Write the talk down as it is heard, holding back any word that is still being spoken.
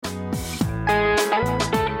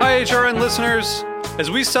HRN listeners.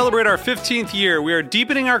 As we celebrate our 15th year, we are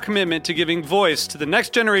deepening our commitment to giving voice to the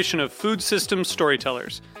next generation of food systems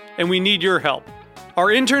storytellers, and we need your help. Our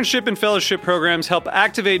internship and fellowship programs help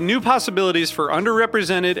activate new possibilities for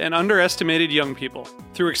underrepresented and underestimated young people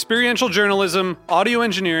through experiential journalism, audio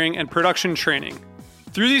engineering, and production training.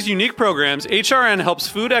 Through these unique programs, HRN helps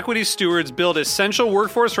food equity stewards build essential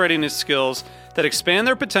workforce readiness skills that expand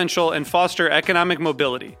their potential and foster economic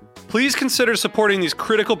mobility. Please consider supporting these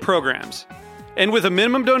critical programs. And with a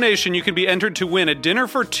minimum donation, you can be entered to win a dinner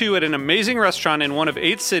for two at an amazing restaurant in one of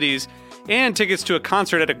 8 cities and tickets to a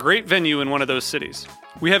concert at a great venue in one of those cities.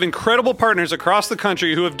 We have incredible partners across the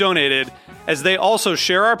country who have donated, as they also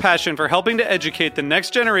share our passion for helping to educate the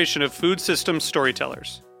next generation of food systems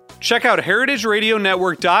storytellers. Check out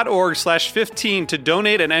heritageradionetwork.org/15 to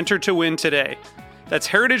donate and enter to win today. That's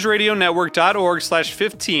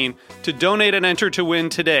heritageradionetwork.org/15 to donate and enter to win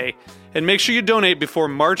today. And make sure you donate before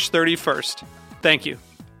March 31st. Thank you.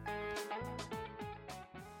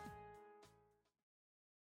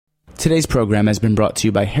 Today's program has been brought to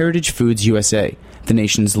you by Heritage Foods USA, the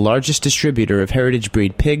nation's largest distributor of heritage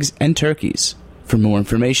breed pigs and turkeys. For more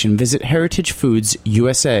information, visit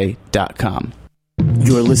heritagefoodsusa.com.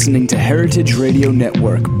 You're listening to Heritage Radio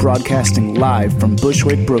Network, broadcasting live from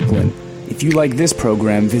Bushwick, Brooklyn. If you like this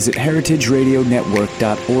program, visit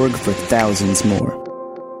heritageradionetwork.org for thousands more.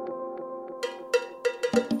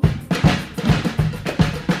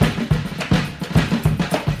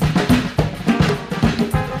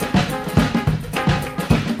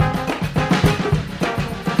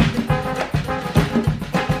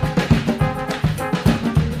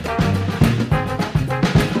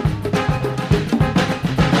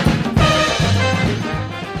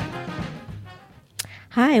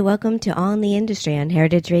 Hi, welcome to All in the Industry on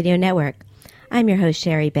Heritage Radio Network. I'm your host,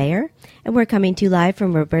 Sherry Bayer, and we're coming to you live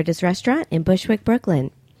from Roberta's Restaurant in Bushwick,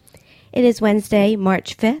 Brooklyn. It is Wednesday,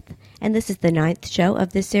 March 5th, and this is the 9th show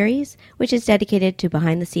of this series, which is dedicated to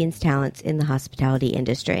behind-the-scenes talents in the hospitality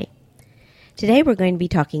industry. Today we're going to be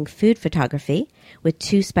talking food photography with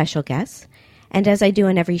 2 special guests, and as I do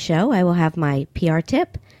on every show, I will have my PR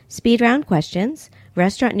tip, speed round questions,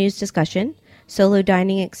 restaurant news discussion, solo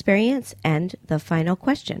dining experience, and the final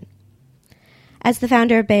question. As the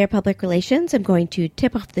founder of Bayer Public Relations, I'm going to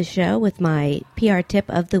tip off the show with my PR tip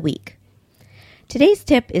of the week. Today's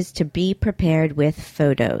tip is to be prepared with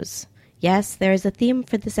photos. Yes, there is a theme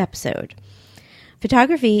for this episode.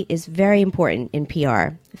 Photography is very important in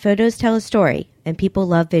PR. Photos tell a story, and people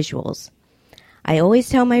love visuals. I always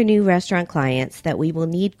tell my new restaurant clients that we will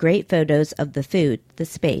need great photos of the food, the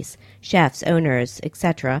space, chefs, owners,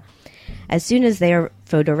 etc., as soon as they are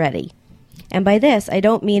photo ready. And by this, I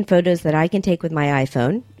don't mean photos that I can take with my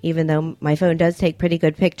iPhone, even though my phone does take pretty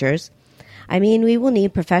good pictures. I mean we will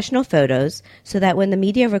need professional photos so that when the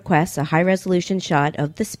media requests a high-resolution shot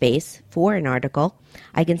of the space for an article,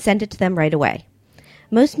 I can send it to them right away.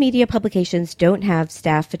 Most media publications don't have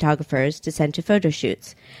staff photographers to send to photo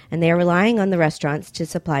shoots, and they are relying on the restaurants to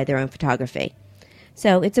supply their own photography.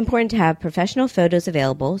 So it's important to have professional photos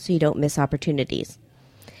available so you don't miss opportunities.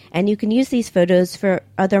 And you can use these photos for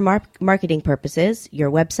other marketing purposes,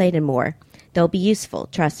 your website, and more. They'll be useful,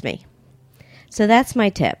 trust me. So that's my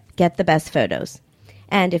tip. Get the best photos.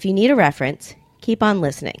 And if you need a reference, keep on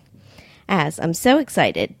listening. As I'm so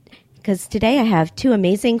excited, because today I have 2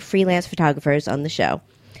 amazing freelance photographers on the show,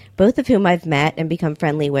 both of whom I've met and become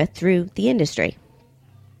friendly with through the industry.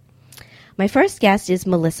 My first guest is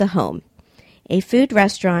Melissa Home, a food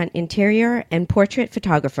restaurant interior and portrait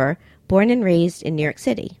photographer born and raised in New York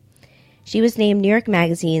City. She was named New York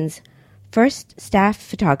Magazine's first staff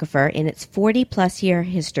photographer in its 40-plus year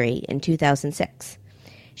history in 2006.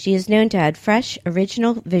 She is known to add fresh,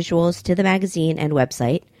 original visuals to the magazine and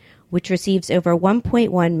website, which receives over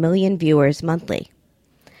 1.1 million viewers monthly.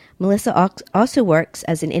 Melissa also works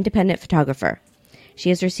as an independent photographer. She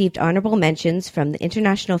has received honorable mentions from the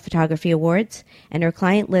International Photography Awards, and her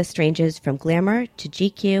client list ranges from Glamour to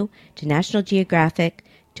GQ to National Geographic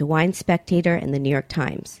to Wine Spectator and the New York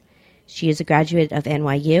Times. She is a graduate of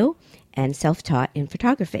NYU and self-taught in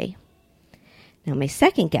photography. Now, my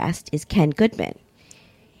second guest is Ken Goodman.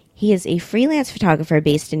 He is a freelance photographer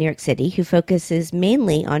based in New York City who focuses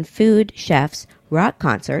mainly on food, chefs, rock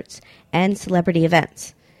concerts, and celebrity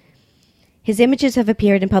events. His images have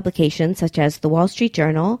appeared in publications such as The Wall Street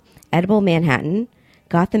Journal, Edible Manhattan,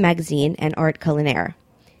 Gotham Magazine, and Art Culinaire.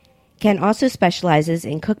 Ken also specializes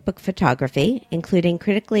in cookbook photography, including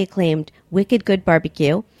critically acclaimed Wicked Good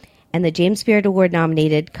Barbecue and the James Beard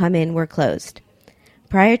Award-nominated Come In, We're Closed.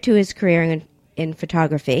 Prior to his career in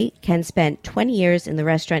photography, Ken spent 20 years in the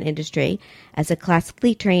restaurant industry as a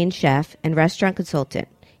classically trained chef and restaurant consultant.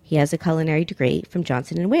 He has a culinary degree from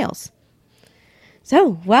Johnson & Wales.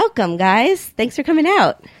 So, welcome, guys. Thanks for coming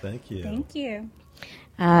out. Thank you. Thank you.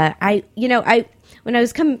 When I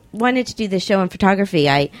wanted to do this show on photography,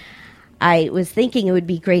 I was thinking it would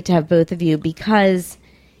be great to have both of you because,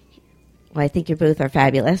 well, I think you both are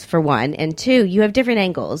fabulous, for one. And two, you have different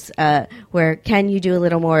angles, where Ken, you do a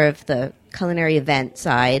little more of the culinary event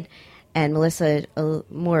side, and Melissa, a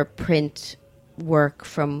more print work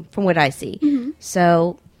from what I see. Mm-hmm.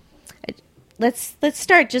 So let's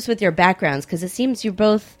start just with your backgrounds, because it seems you're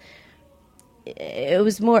both...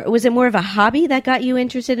 Was it more of a hobby that got you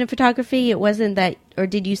interested in photography? It wasn't that, or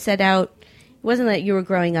did you set out? It wasn't that you were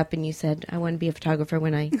growing up and you said, "I want to be a photographer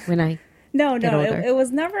when I No, get older." It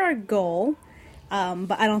was never a goal.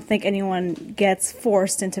 But I don't think anyone gets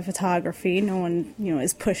forced into photography. No one,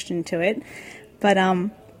 is pushed into it. But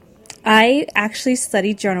I actually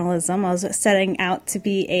studied journalism. I was setting out to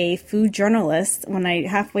be a food journalist. When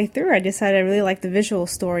halfway through, I decided I really liked the visual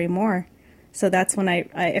story more. So that's when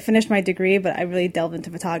I finished my degree, but I really delved into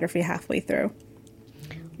photography halfway through.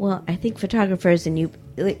 Well, I think photographers, and you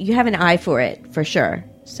have an eye for it, for sure.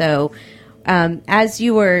 So as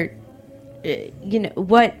you were,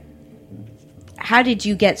 how did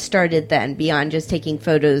you get started then, beyond just taking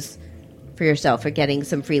photos for yourself or getting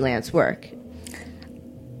some freelance work?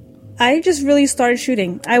 I just really started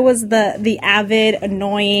shooting. I was the avid,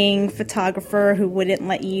 annoying photographer who wouldn't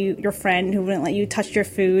let your friend who wouldn't let you touch your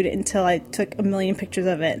food until I took a million pictures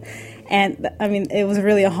of it. And I mean, it was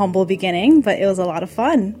really a humble beginning, but it was a lot of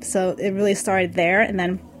fun. So it really started there. And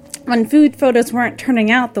then when food photos weren't turning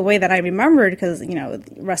out the way that I remembered, because,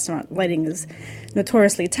 restaurant lighting is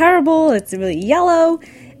notoriously terrible, it's really yellow,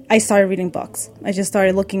 I started reading books. I just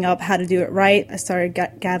started looking up how to do it right. I started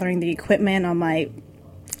gathering the equipment on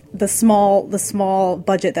the small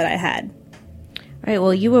budget that I had. All right.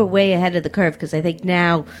 Well, you were way ahead of the curve, because I think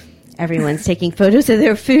now everyone's taking photos of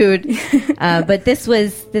their food. But this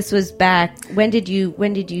was back. When did you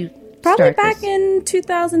Probably start back this? in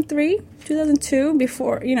 2003, 2002,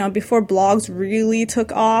 before blogs really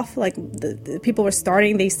took off. Like the people were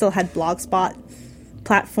starting. They still had Blogspot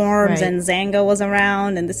platforms, right. And Zanga was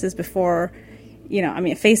around. And this is before.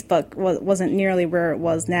 Facebook wasn't nearly where it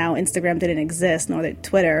was now. Instagram didn't exist, nor did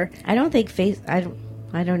Twitter. I don't think I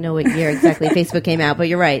don't know what year exactly Facebook came out, but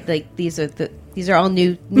you're right. Like these are all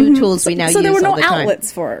new tools we now use. So there were no all the time.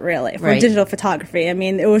 outlets for it, really, for Right. digital photography. I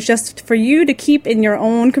mean, it was just for you to keep in your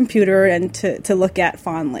own computer and to look at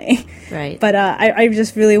fondly. Right. But I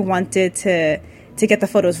just really wanted to get the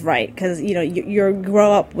photos right, because you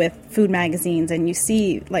grow up with food magazines and you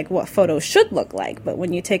see like what photos should look like, but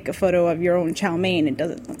when you take a photo of your own chow mein, it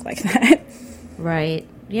doesn't look like that. Right.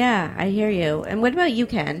 Yeah, I hear you. And what about you,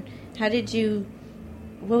 Ken?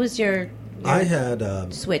 What was your I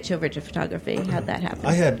had switch over to photography? How'd that happen?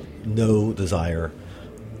 I had no desire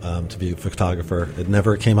to be a photographer. It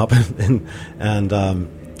never came up, and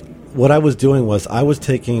what I was doing was I was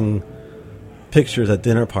taking pictures at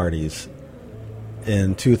dinner parties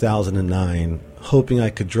in 2009, hoping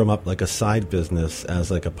I could drum up like a side business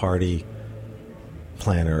as like a party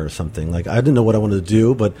planner or something. Like I didn't know what I wanted to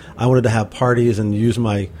do, but I wanted to have parties and use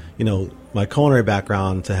my culinary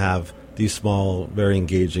background to have these small, very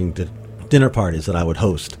engaging dinner parties that I would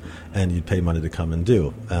host, and you'd pay money to come and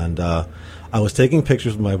do. And I was taking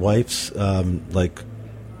pictures with my wife's like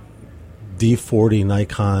D40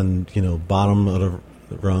 Nikon, bottom of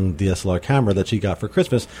the rung DSLR camera that she got for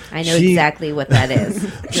Christmas. I know exactly what that is.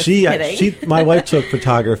 Just kidding. My wife took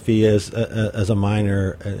photography as a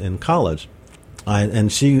minor in college,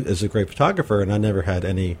 and she is a great photographer, and I never had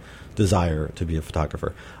any desire to be a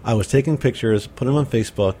photographer. I was taking pictures, putting them on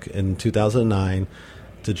Facebook in 2009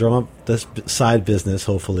 to drum up this side business,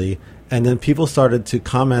 hopefully, and then people started to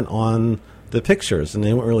comment on the pictures, and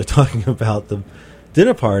they weren't really talking about the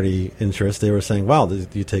dinner party interest. They were saying, "Wow,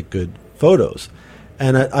 you take good photos."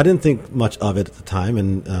 And I didn't think much of it at the time,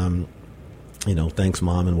 and thanks,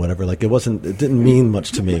 Mom, and whatever. Like it didn't mean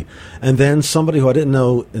much to me. And then somebody who I didn't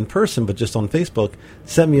know in person, but just on Facebook,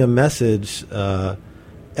 sent me a message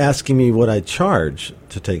asking me what I charge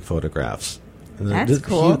to take photographs. And that's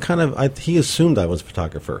cool. He assumed I was a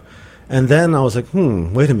photographer, and then I was like,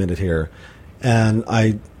 wait a minute here, and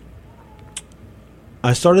I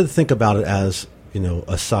started to think about it as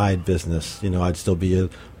a side business. I'd still be a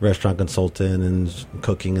restaurant consultant and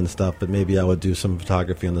cooking and stuff, but maybe I would do some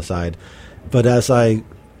photography on the side. But as I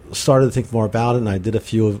started to think more about it, and I did a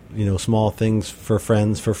few, small things for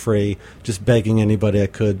friends for free, just begging anybody I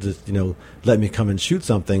could to, let me come and shoot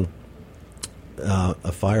something,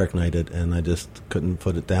 a fire ignited, and I just couldn't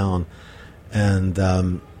put it down. And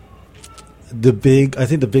I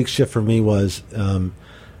think the big shift for me was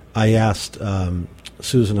I asked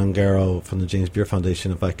Susan Ungaro from the James Beard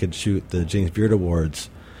Foundation if I could shoot the James Beard Awards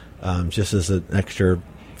just as an extra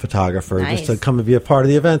photographer, Nice. just to come and be a part of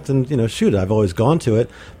the event and, shoot it. I've always gone to it,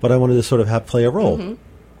 but I wanted to sort of play a role.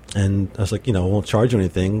 Mm-hmm. And I was like, I won't charge you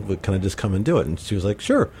anything, but can I just come and do it? And she was like,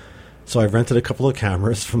 sure. So I rented a couple of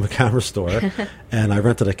cameras from a camera store, and I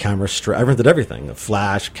rented a camera strap. I rented everything, a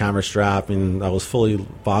flash, camera strap, and I was fully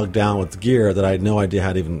bogged down with gear that I had no idea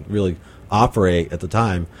how to even really operate at the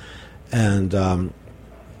time. And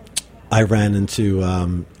I ran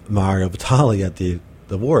into Mario Batali at the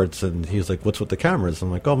awards, and he was like, what's with the cameras?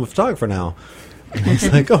 I'm like, oh, I'm a photographer now. And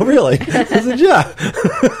he's like, oh, really? I said, yeah.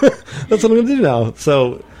 That's what I'm going to do now.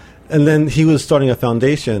 So, and then he was starting a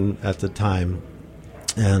foundation at the time,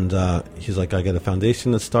 and he's like, I got a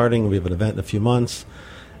foundation that's starting. We have an event in a few months.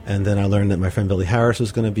 And then I learned that my friend Billy Harris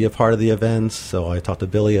was going to be a part of the events. So I talked to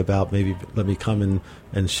Billy about maybe let me come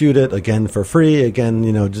and shoot it again for free. Again,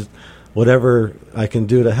 just whatever I can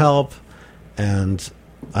do to help. And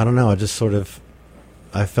I don't know,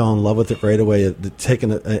 I fell in love with it right away,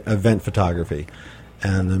 taking event photography.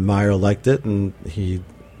 And then Meyer liked it, and he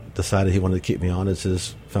decided he wanted to keep me on as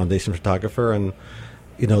his foundation photographer. And,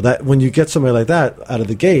 that when you get somebody like that out of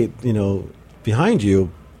the gate, behind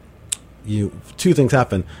you, two things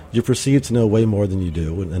happen. You're perceived to know way more than you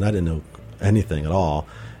do, and I didn't know anything at all.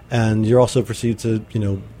 And you're also perceived to,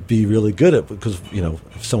 be really good at, because,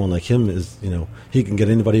 if someone like him is, he can get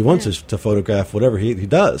anybody he wants to photograph whatever he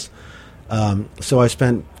does. So I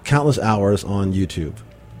spent countless hours on YouTube.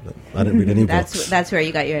 I didn't read any books. That's where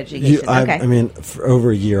you got your education. Okay. For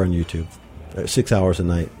over a year on YouTube, 6 hours a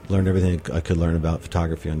night, learned everything I could learn about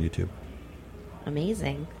photography on YouTube.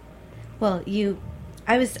 Amazing. Well,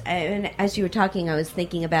 as you were talking, I was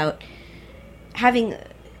thinking about having,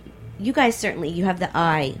 you guys certainly, you have the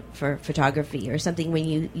eye for photography or something.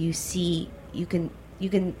 When you see, you can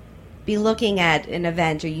be looking at an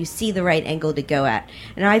event, or you see the right angle to go at.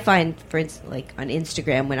 And I find, for instance, like on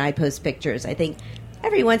Instagram, when I post pictures, I think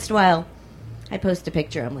every once in a while I post a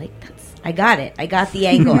picture, I'm like, I got it. I got the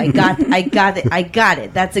angle. I got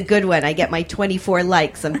it. That's a good one. I get my 24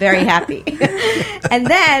 likes. I'm very happy. And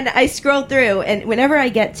then I scroll through, and whenever I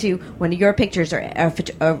get to one of your pictures or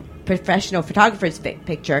a professional photographer's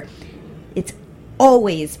picture, it's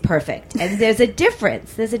always perfect. And there's a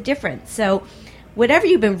difference. So whatever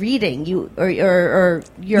you've been reading, or your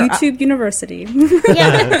YouTube University.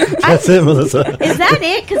 Yeah, That's it, Melissa. Is that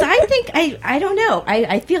it? Because I think I don't know.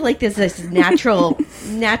 I feel like there's this natural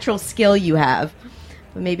skill you have.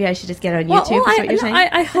 But maybe I should just get on YouTube. Is what you're saying?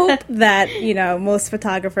 I hope that most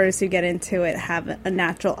photographers who get into it have a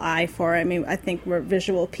natural eye for it. I think we're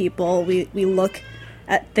visual people. We look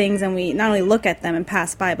at things, and we not only look at them and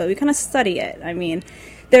pass by, but we kind of study it.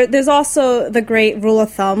 There's also the great rule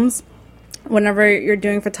of thumbs whenever you're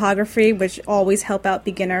doing photography, which always help out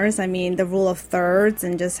beginners. The rule of thirds,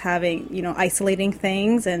 and just having, isolating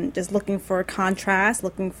things and just looking for contrast,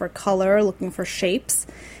 looking for color, looking for shapes.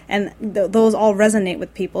 And those all resonate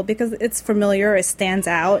with people because it's familiar, it stands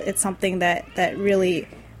out, it's something that really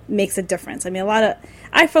makes a difference. A lot of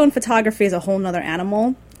iPhone photography is a whole nother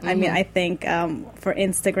animal. Mm-hmm. I think for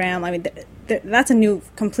Instagram, that's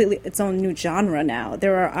completely its own new genre now.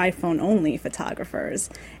 There are iPhone-only photographers,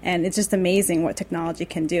 and it's just amazing what technology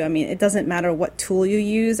can do. It doesn't matter what tool you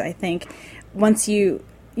use. I think once you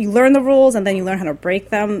learn the rules and then you learn how to break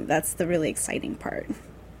them, that's the really exciting part.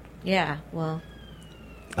 Yeah, well,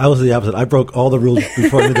 I was the opposite. I broke all the rules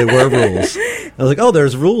before I knew they were rules. I was like, oh,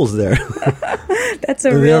 there's rules there. That's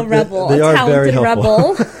a real rebel. They are very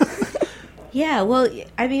helpful. rebel. yeah, well,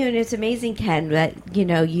 it's amazing, Ken, that,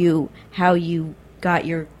 how you got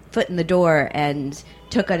your foot in the door and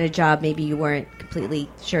took on a job maybe you weren't completely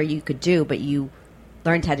sure you could do, but you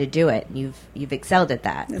learned how to do it. You've excelled at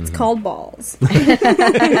that. It's called balls.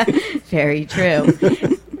 Very true.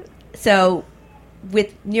 So,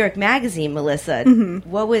 with New York Magazine, Melissa,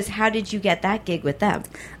 how did you get that gig with them?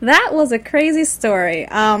 That was a crazy story.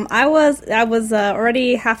 I was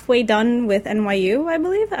already halfway done with NYU, I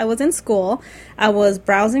believe. I was in school. I was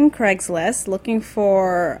browsing Craigslist, looking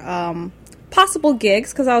for possible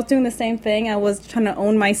gigs, because I was doing the same thing. I was trying to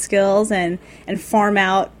own my skills and farm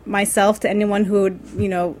out myself to anyone who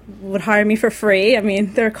would hire me for free.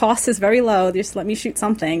 Their cost is very low. Just let me shoot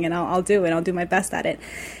something, and I'll do it. I'll do my best at it.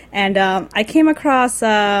 And I came across,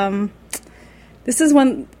 this is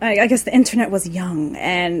when, I guess the internet was young,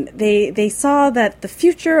 and they saw that the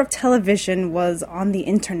future of television was on the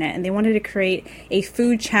internet, and they wanted to create a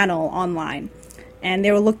food channel online. And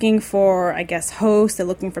they were looking for, I guess, hosts. They're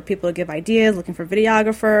looking for people to give ideas, looking for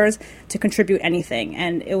videographers to contribute anything.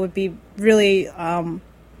 And it would be really,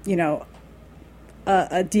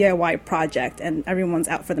 a DIY project and everyone's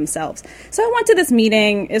out for themselves. So I went to this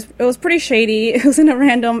meeting. It was pretty shady. It was in a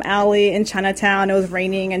random alley in Chinatown. It was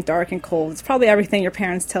raining and dark and cold. It's probably everything your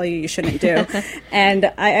parents tell you shouldn't do. And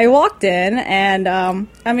I walked in, and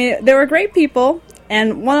there were great people.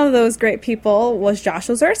 And one of those great people was Josh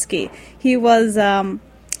Ozerski. He was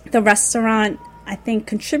the restaurant, I think,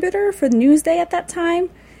 contributor for Newsday at that time.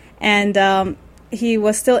 And he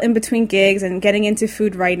was still in between gigs and getting into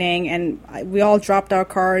food writing, and we all dropped our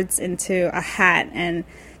cards into a hat, and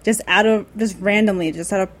just randomly,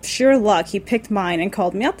 just out of sheer luck, he picked mine and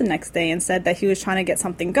called me up the next day and said that he was trying to get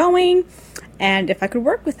something going and if I could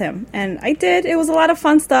work with him. And I did. It was a lot of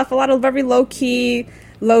fun stuff, a lot of very low-key,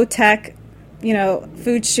 low-tech,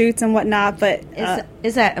 food shoots and whatnot. But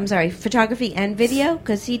is that, I'm sorry, photography and video?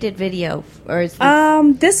 Because he did video, or is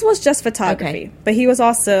this was just photography, okay. But he was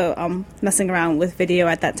also messing around with video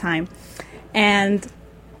at that time, and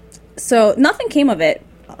so nothing came of it.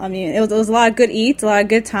 I mean, it was a lot of good eats, a lot of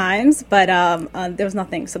good times, but there was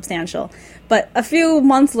nothing substantial. But a few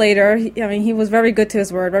months later, he was very good to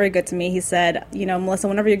his word, very good to me. He said, Melissa,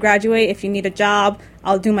 whenever you graduate, if you need a job,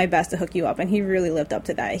 I'll do my best to hook you up. And he really lived up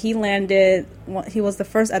to that. He was the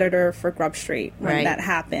first editor for Grub Street when that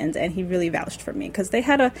happened, and he really vouched for me because it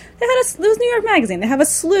was New York Magazine. They have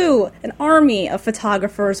an army of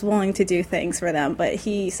photographers willing to do things for them. But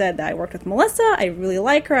he said that I worked with Melissa, I really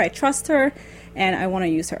like her, I trust her, and I want to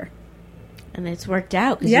use her. And it's worked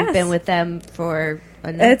out because Yes. you've been with them for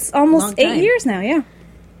it's almost 8 years now, yeah.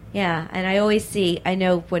 Yeah, and I always I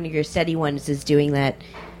know one of your steady ones is doing that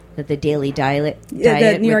the daily diet.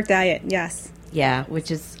 The New York diet, yes. Yeah, which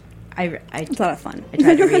is, it's a lot of fun. I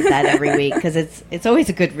try to read that every week because it's always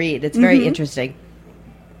a good read. It's very interesting.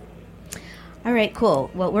 All right, cool.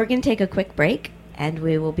 Well, we're going to take a quick break, and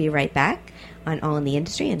we will be right back on All in the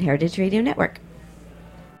Industry and Heritage Radio Network.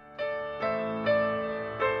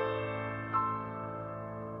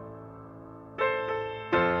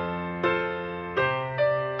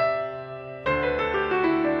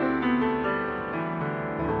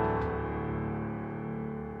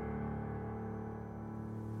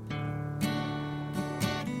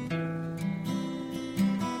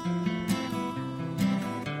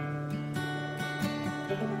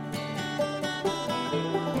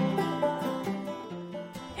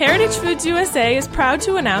 Heritage Foods USA is proud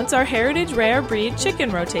to announce our Heritage Rare Breed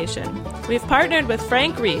chicken rotation. We've partnered with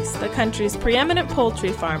Frank Reese, the country's preeminent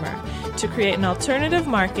poultry farmer, to create an alternative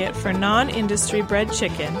market for non-industry bred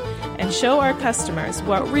chicken and show our customers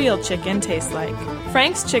what real chicken tastes like.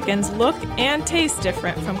 Frank's chickens look and taste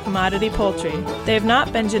different from commodity poultry. They have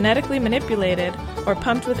not been genetically manipulated or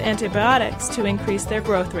pumped with antibiotics to increase their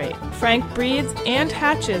growth rate. Frank breeds and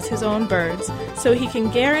hatches his own birds so he can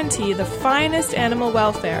guarantee the finest animal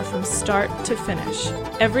welfare from start to finish.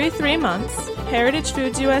 Every 3 months, Heritage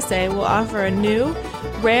Foods USA will offer a new,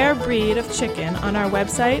 rare breed of chicken on our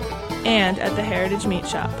website and at the Heritage Meat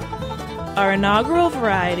Shop. Our inaugural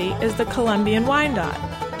variety is the Colombian Wyandotte.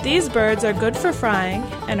 These birds are good for frying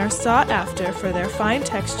and are sought after for their fine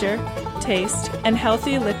texture, taste, and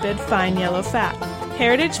healthy lipid fine yellow fat.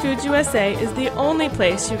 Heritage Foods USA is the only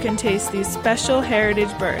place you can taste these special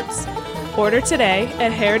heritage birds. Order today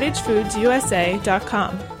at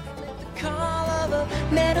heritagefoodsusa.com. Call of a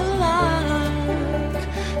meadowlark,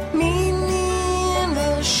 meet me in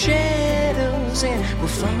the shadows, and we'll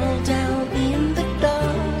fall down in the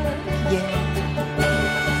dark, yeah.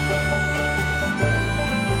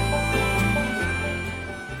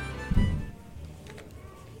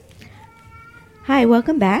 Hi,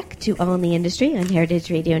 welcome back to All in the Industry on Heritage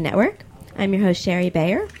Radio Network. I'm your host, Sherry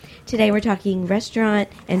Bayer. Today we're talking restaurant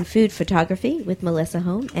and food photography with Melissa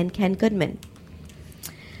Home and Ken Goodman.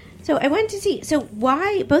 So I wanted to see,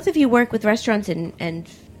 why both of you work with restaurants and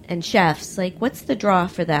chefs? Like, what's the draw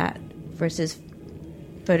for that versus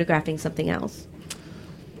photographing something else?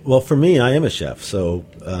 Well, for me, I am a chef, so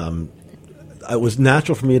it was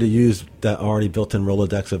natural for me to use that already built-in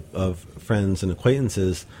Rolodex of friends and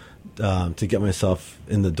acquaintances to get myself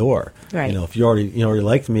in the door. Right. If you already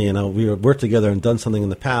liked me and we worked together and done something in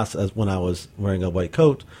the past, as when I was wearing a white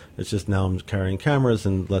coat, it's just now I'm carrying cameras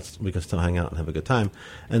and we can still hang out and have a good time.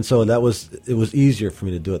 And so it was easier for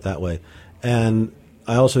me to do it that way. And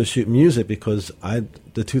I also shoot music because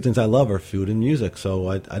the two things I love are food and music. So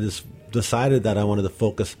I just decided that I wanted to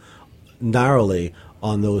focus narrowly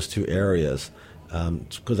on those two areas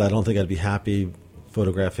because I don't think I'd be happy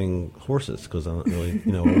photographing horses because I'm not really,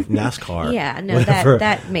 NASCAR. Yeah, no, whatever.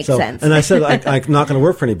 that makes sense. And I said I'm not going to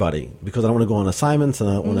work for anybody because I don't want to go on assignments and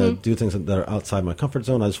I don't want to do things that are outside my comfort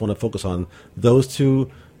zone. I just want to focus on those two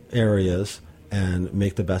areas and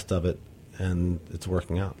make the best of it, and it's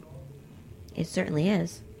working out. It certainly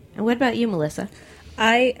is. And what about you, Melissa?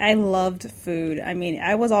 I loved food. I mean,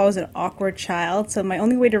 I was always an awkward child, so my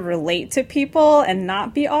only way to relate to people and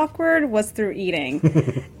not be awkward was through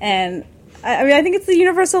eating. And I mean, I think it's the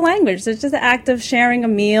universal language. It's just the act of sharing a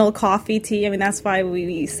meal, coffee, tea. I mean, that's why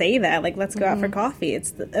we say that. Like, let's go out for coffee.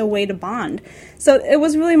 It's a way to bond. So it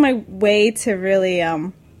was really my way to really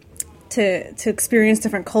to experience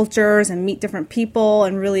different cultures and meet different people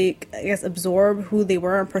and really, I guess, absorb who they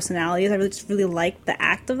were and personalities. I really liked the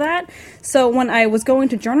act of that. So when I was going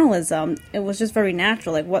to journalism, it was just very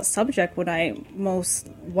natural. Like, what subject would I most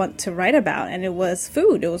want to write about? And it was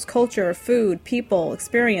food. It was culture, food, people,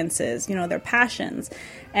 experiences, their passions.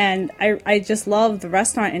 And I just love the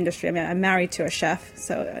restaurant industry. I mean, I'm married to a chef,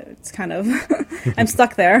 so it's kind of, I'm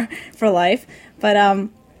stuck there for life. But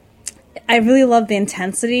I really love the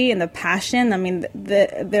intensity and the passion. I mean,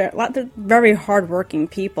 they're very hardworking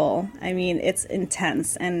people. I mean, it's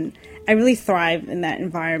intense, and I really thrive in that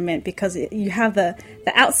environment because you have the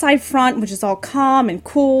outside front, which is all calm and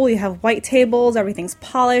cool. You have white tables, everything's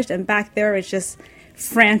polished, and back there it's just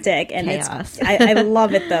frantic and chaos. I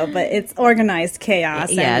love it though, but it's organized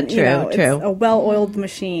chaos. Yeah, and, true. It's a well-oiled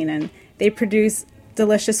machine, and they produce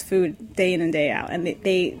delicious food day in and day out, and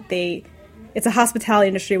they it's a hospitality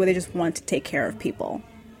industry where they just want to take care of people.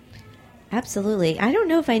 Absolutely. I don't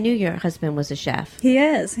know if I knew your husband was a chef. He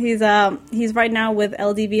is. He's right now with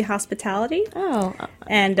LDV Hospitality. Oh,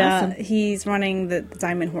 and awesome. He's running the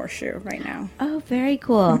Diamond Horseshoe right now. Oh, very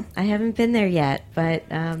cool. I haven't been there yet, but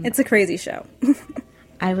it's a crazy show.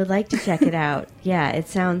 I would like to check it out. Yeah, it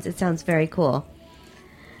sounds very cool.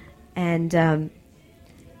 And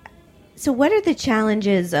so what are the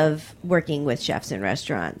challenges of working with chefs in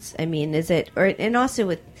restaurants? I mean, and also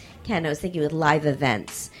with Ken, I was thinking with live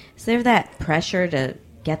events. Is there that pressure to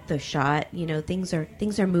get the shot? Things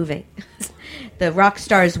are moving. The rock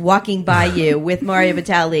stars walking by you with Mario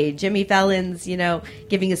Batali, Jimmy Fallon's,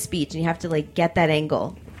 giving a speech, and you have to get that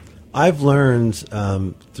angle. I've learned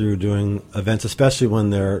through doing events, especially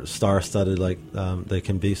when they're star-studded like they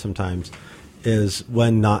can be sometimes, is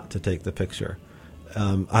when not to take the picture.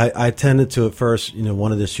 I tended to at first,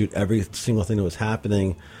 wanted to shoot every single thing that was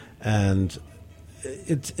happening, and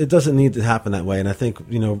it doesn't need to happen that way. And I think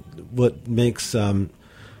what makes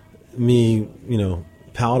me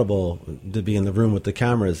palatable to be in the room with the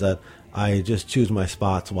camera is that I just choose my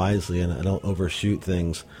spots wisely and I don't overshoot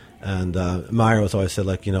things. And Meyer has always said,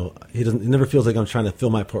 he never feels like I'm trying to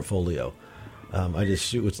fill my portfolio. I just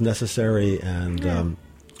shoot what's necessary and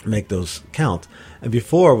make those count. And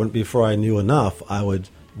before I knew enough, I would,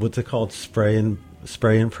 what's it called, spray and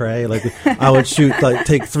pray. I would shoot,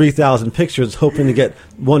 take 3,000 pictures, hoping to get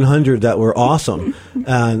 100 that were awesome,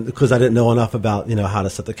 and because I didn't know enough about how to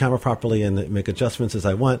set the camera properly and make adjustments as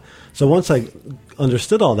I went. So once I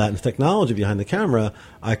understood all that and the technology behind the camera,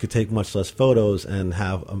 I could take much less photos and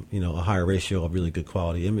have a higher ratio of really good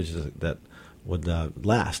quality images that would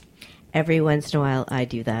last. Every once in a while, I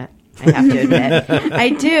do that. I have to admit. I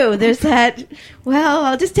do. There's that,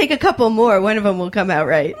 I'll just take a couple more. One of them will come out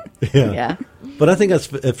right. Yeah. But I think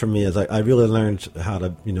that's it for me. Is I really learned how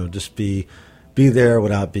to, just be there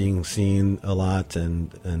without being seen a lot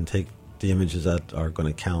and take the images that are going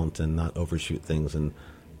to count and not overshoot things. And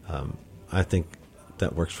I think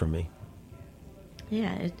that works for me.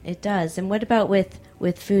 Yeah, it does. And what about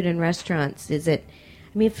with food and restaurants?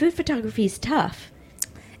 Food photography is tough.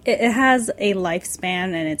 It has a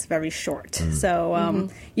lifespan and it's very short. So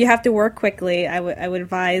you have to work quickly. I would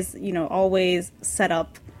advise, always set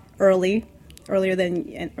up earlier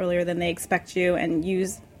than they expect you, and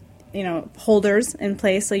use, holders in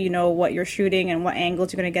place so you know what you're shooting and what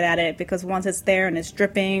angles you're going to get at it, because once it's there and it's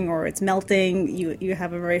dripping or it's melting, you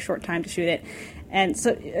have a very short time to shoot it. And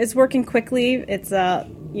so it's working quickly. It's a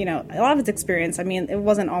lot of it's experience. I mean, it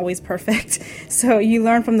wasn't always perfect. So you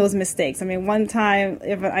learn from those mistakes. I mean, one time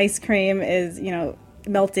if an ice cream is,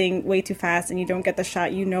 melting way too fast and you don't get the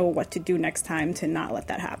shot, you know what to do next time to not let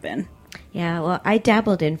that happen. Yeah, well, I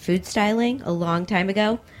dabbled in food styling a long time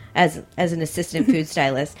ago as an assistant food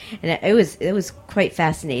stylist, and it was quite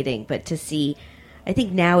fascinating. But to see, I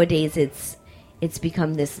think nowadays it's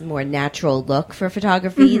become this more natural look for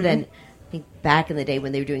photography than I think back in the day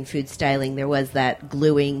when they were doing food styling. There was that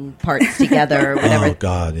gluing parts together or whatever. Oh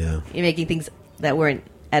God, yeah. You're making things that weren't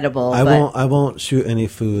edible. I won't shoot any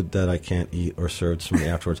food that I can't eat or served to me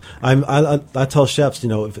afterwards. I tell chefs,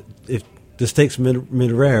 if the steak's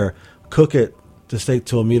mid rare, cook it the steak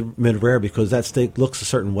to a mid rare because that steak looks a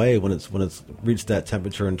certain way when it's reached that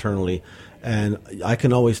temperature internally. And I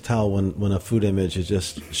can always tell when a food image is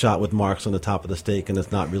just shot with marks on the top of the steak and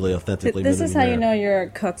it's not really authentically. This is how you know you're a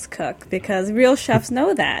cook's cook, because real chefs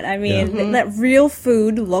know that. I mean, that real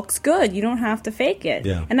food looks good. You don't have to fake it.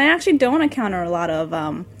 Yeah. And I actually don't encounter a lot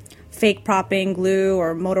of fake propping, glue,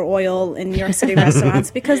 or motor oil in New York City restaurants,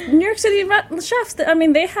 because New York City chefs, I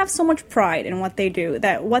mean, they have so much pride in what they do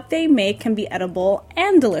that what they make can be edible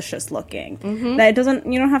and delicious looking. That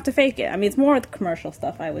you don't have to fake it. I mean, it's more the commercial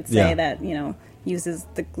stuff, I would say, that, uses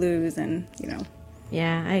the glues and,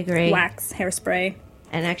 Yeah, I agree. wax, hairspray.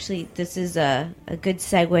 And actually, this is a good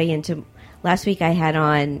segue into last week. I had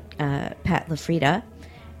on Pat LaFrida,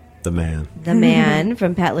 the man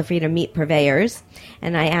from Pat LaFrida Meat Purveyors,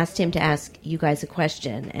 and I asked him to ask you guys a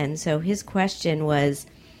question. And so his question was,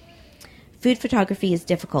 food photography is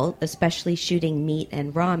difficult, especially shooting meat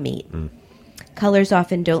and raw meat. Colors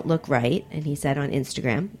often don't look right, and he said on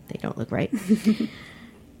Instagram they don't look right.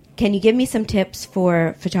 Can you give me some tips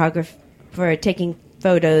for taking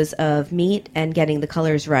photos of meat and getting the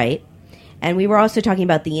colors right? And we were also talking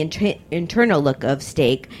about the internal look of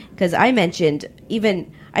steak, because I mentioned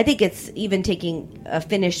I think it's even taking a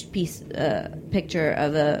finished picture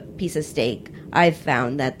of a piece of steak. I've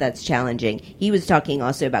found that's challenging. He was talking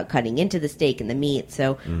also about cutting into the steak and the meat,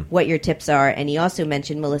 so what your tips are. And he also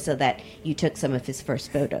mentioned, Melissa, that you took some of his first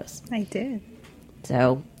photos. I did.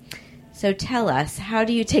 So tell us, how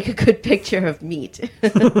do you take a good picture of meat?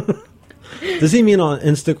 Does he mean on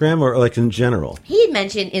Instagram or like in general? He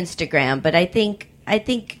mentioned Instagram, but I think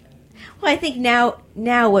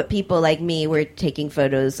now what people like me, we're taking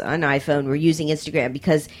photos on iPhone, we're using Instagram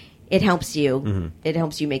because it helps you. It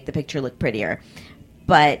helps you make the picture look prettier.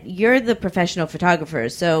 But you're the professional photographer,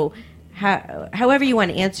 so however you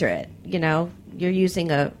want to answer it, you're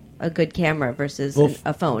using a good camera versus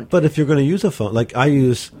a phone. But if you're going to use a phone, like I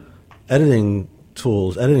use editing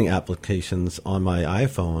applications on my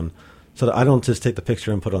iPhone, so that I don't just take the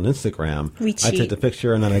picture and put it on Instagram. I take the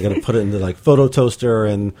picture and then I got to put it into like Photo Toaster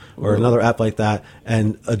or another app like that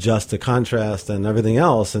and adjust the contrast and everything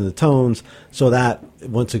else and the tones so that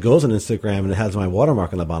once it goes on Instagram and it has my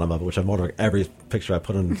watermark on the bottom of it, which I watermark every picture I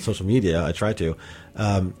put on social media, I try to.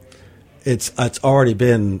 It's already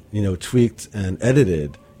been tweaked and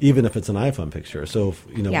edited, even if it's an iPhone picture. So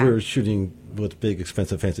we're shooting with big,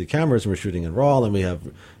 expensive, fancy cameras, and we're shooting in RAW, and we have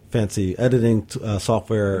fancy editing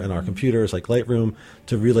software in our computers like Lightroom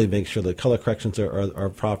to really make sure the color corrections are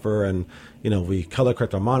proper. And, we color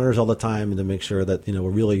correct our monitors all the time and to make sure that, we're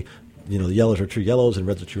really, the yellows are true yellows and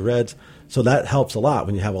reds are true reds. So that helps a lot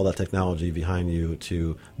when you have all that technology behind you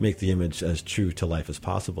to make the image as true to life as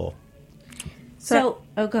possible. So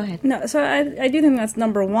go ahead. No, so I do think that's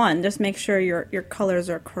number one. Just make sure your colors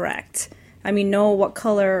are correct. I mean, know what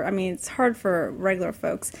color. I mean, it's hard for regular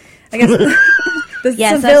folks. I guess the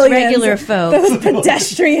yes, civilians, us regular folks, those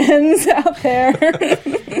pedestrians out there.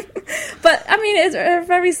 But I mean, it's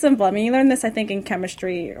very simple. I mean, you learn this, I think, in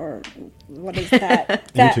chemistry or what is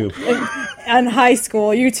that? YouTube. In high school,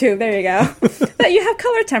 YouTube. There you go. That you have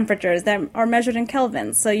color temperatures that are measured in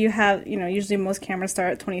kelvins. So you have, usually most cameras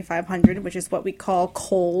start at 2500, which is what we call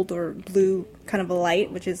cold or blue kind of a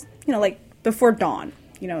light, which is, like before dawn.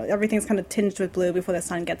 Everything's kind of tinged with blue before the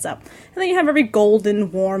sun gets up. And then you have very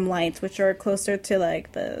golden, warm lights, which are closer to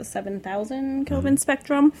like the 7,000 Kelvin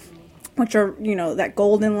spectrum, which are, that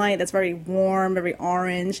golden light that's very warm, very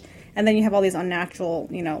orange. And then you have all these unnatural,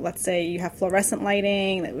 let's say you have fluorescent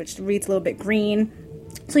lighting, which reads a little bit green.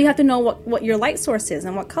 So you have to know what your light source is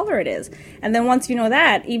and what color it is. And then once you know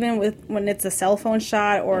that, even when it's a cell phone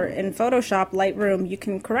shot or in Photoshop, Lightroom, you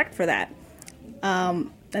can correct for that.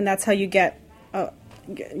 And that's how you get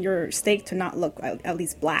your steak to not look at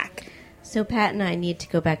least black. So Pat and I need to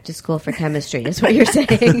go back to school for chemistry, is what you're saying.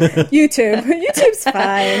 YouTube's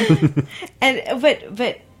fine.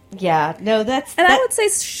 But yeah, no, that's. And I would say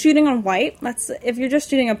shooting on white. If you're just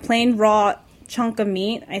shooting a plain raw chunk of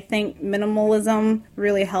meat, I think minimalism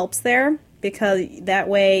really helps there, because that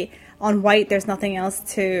way on white there's nothing else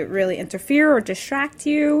to really interfere or distract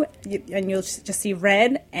you, and you'll just see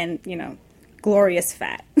red and glorious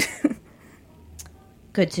fat.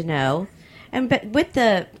 Good to know. But with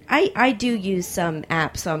I do use some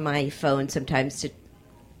apps on my phone sometimes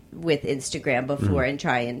with Instagram before and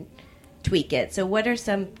try and tweak it. So what are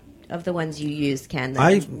some of the ones you use, Ken, that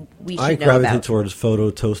we should know about? I gravitate towards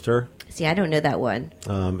Photo Toaster. See, I don't know that one.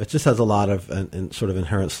 It just has a lot of sort of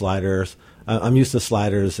inherent sliders. I'm used to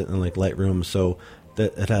sliders in like Lightroom, so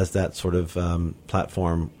it has that sort of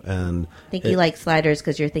platform. And I think you like sliders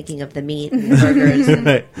because you're thinking of the meat and the burgers.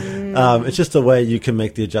 right. It's just a way you can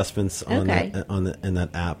make the adjustments on Okay. in that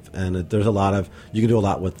app, and there's a lot of you can do a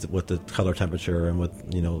lot with the color temperature and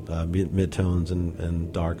with mid tones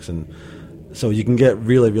and darks, and so you can get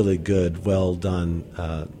really really good, well done,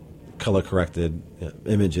 color corrected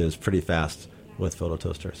images pretty fast with Photo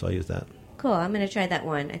Toaster. So I use that. Cool. I'm going to try that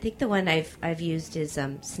one. I think the one I've used is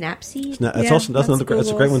Snapseed. That's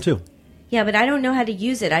a great one too. Yeah, but I don't know how to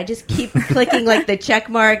use it. I just keep clicking like the check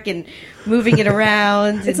mark and moving it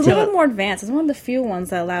around. It's a little more advanced. It's one of the few ones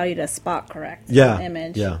that allow you to spot correct Yeah. the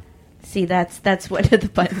image. Yeah. See, that's one of the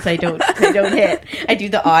buttons I don't hit. I do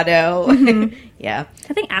the auto. Yeah.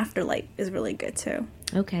 I think Afterlight is really good too.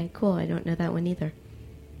 Okay, cool. I don't know that one either.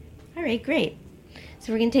 All right, great.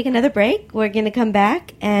 So we're going to take another break. We're going to come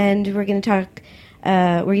back and we're going to talk.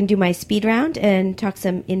 We're going to do my speed round and talk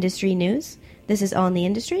some industry news. This is All in the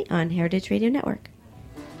Industry on Heritage Radio Network.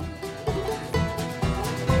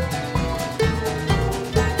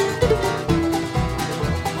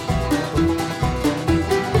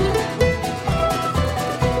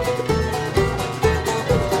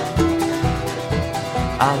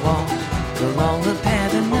 I walk along the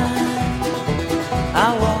path at night.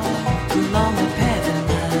 I walk along the path at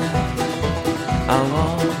night. I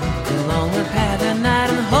walk along the path at night.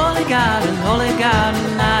 And holy God,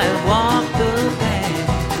 and I walk the path.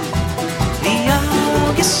 The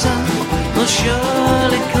August sun will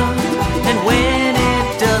surely come, and when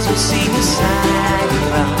it does, we'll see the side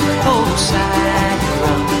around, oh side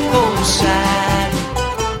around, oh side.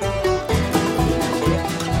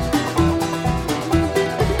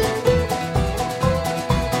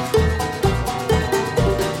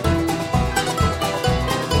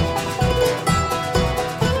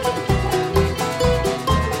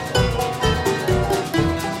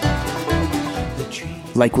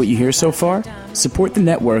 Like what you hear so far? Support the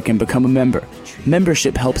network and become a member.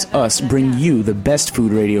 Membership helps us bring you the best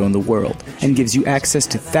food radio in the world and gives you access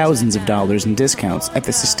to thousands of dollars in discounts at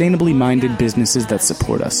the sustainably minded businesses that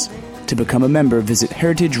support us. To become a member, visit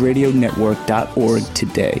heritageradionetwork.org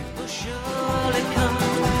today. Surely come,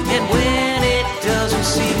 and when it does, we'll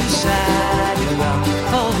see the side around,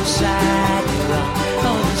 oh side around,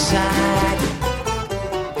 oh side.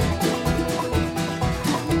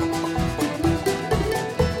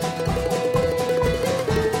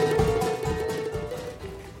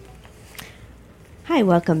 Hi,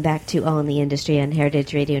 welcome back to All in the Industry on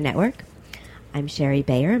Heritage Radio Network. I'm Sherry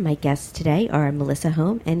Bayer. My guests today are Melissa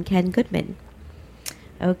Home and Ken Goodman.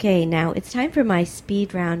 Okay, now it's time for my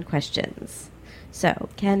speed round questions. So,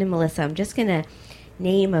 Ken and Melissa, I'm just going to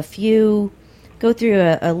name a few, go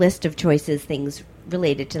through a list of choices, things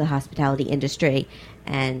related to the hospitality industry,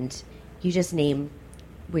 and you just name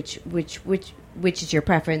which is your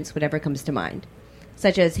preference, whatever comes to mind,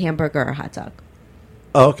 such as hamburger or hot dog.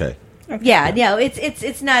 Oh, okay. Yeah, no,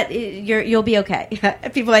 it's not. You'll be okay.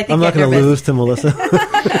 People, I think, I'm not going to lose to Melissa.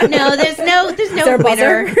 No, there's no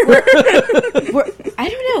winner. I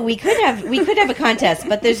don't know. We could have a contest,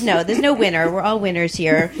 but there's no winner. We're all winners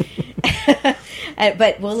here.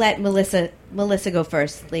 But we'll let Melissa go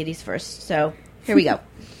first. Ladies first. So here we go.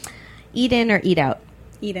 Eat in or eat out?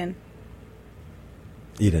 Eat in.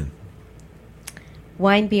 Eat in.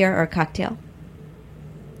 Wine, beer, or cocktail?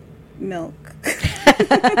 Milk.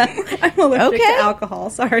 I'm allergic to alcohol.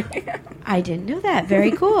 Sorry. I didn't know that. Very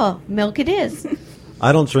cool. Milk it is.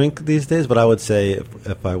 I don't drink these days, but I would say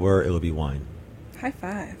if I were, it would be wine. High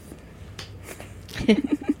five.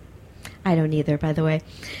 I don't either, by the way.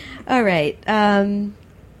 All right.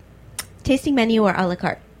 Tasting menu or a la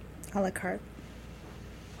carte? A la carte.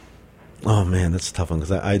 Oh man, that's a tough one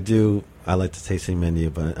because I like the tasting menu,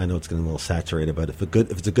 but I know it's getting a little saturated. But if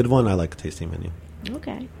it's a good one, I like a tasting menu.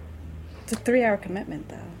 Okay. It's a 3-hour commitment,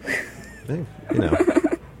 though. Hey, you know.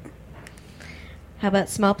 How about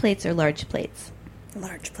small plates or large plates?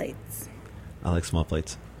 Large plates. I like small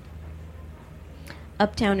plates.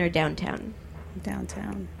 Uptown or downtown?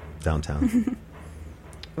 Downtown. Downtown.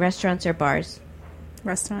 Restaurants or bars?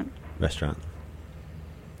 Restaurant. Restaurant.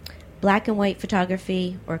 Black and white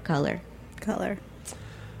photography or color? Color.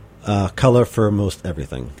 Color for most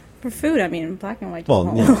everything. For food, I mean, black and white.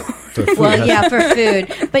 Well, yeah. For food, Well, yeah, for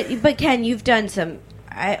food. But Ken, you've done some.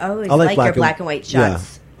 I always like your black and white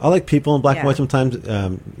shots. Yeah. I like people in black and Yeah. white sometimes.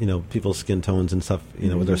 People's skin tones and stuff.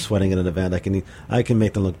 When they're sweating at an event, I can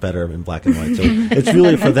make them look better in black and white. So it's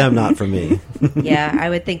really for them, not for me. Yeah,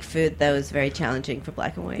 I would think food though is very challenging for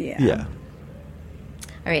black and white. Yeah. Yeah.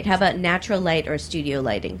 All right. How about natural light or studio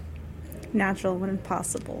lighting? Natural when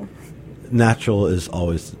possible. Natural is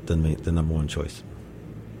always the number one choice.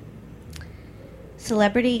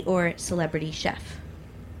 Celebrity or celebrity chef?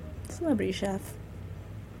 Celebrity chef.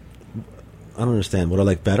 I don't understand. What I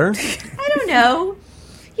like better? I don't know.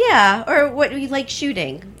 Yeah, or what you like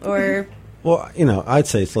shooting, or... Well, I'd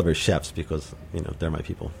say celebrity chefs because, they're my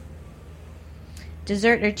people.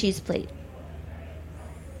 Dessert or cheese plate?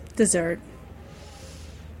 Dessert.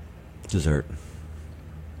 Dessert.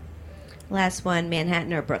 Last one,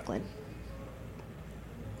 Manhattan or Brooklyn?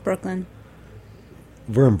 Brooklyn.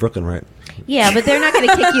 We're in Brooklyn, right? Yeah, but they're not going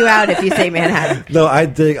to kick you out if you say Manhattan. No, I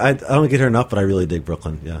don't get her enough, but I really dig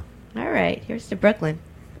Brooklyn, yeah. All right, here's to Brooklyn.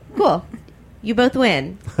 Cool. You both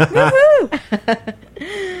win. Woohoo!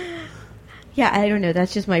 Yeah, I don't know.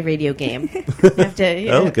 That's just my radio game. Have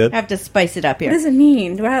to spice it up here. What does it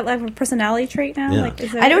mean? Do I have a personality trait now? Yeah.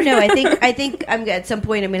 Is I don't know. I think I'm at some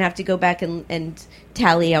point I'm going to have to go back and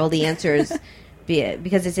tally all the answers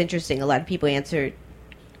because it's interesting. A lot of people answered.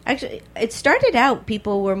 Actually, it started out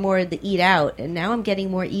people were more the eat out, and now I'm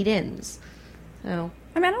getting more eat ins. So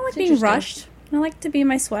I don't like being rushed. I like to be in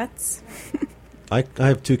my sweats. I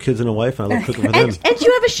have 2 kids and a wife, and I love cooking for them. And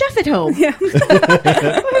you have a chef at home. Yeah.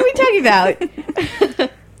 What are we talking about?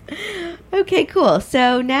 Okay, cool.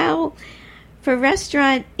 So now for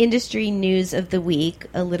restaurant industry news of the week,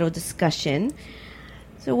 a little discussion.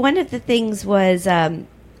 So one of the things was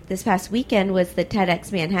this past weekend was the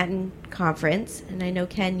TEDx Manhattan conference, and I know,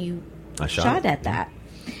 Ken, you shot at that.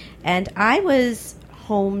 And I was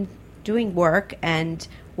home doing work and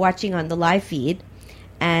watching on the live feed,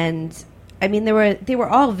 and they were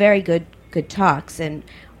all very good talks, and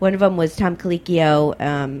one of them was Tom Colicchio.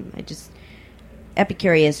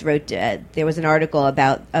 Epicurious wrote. There was an article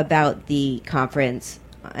about the conference,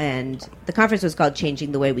 and the conference was called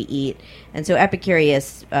 "Changing the Way We Eat." And so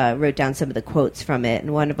Epicurious wrote down some of the quotes from it,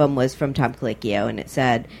 and one of them was from Tom Colicchio, and it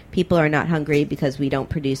said, "People are not hungry because we don't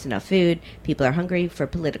produce enough food. People are hungry for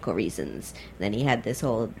political reasons." And then he had this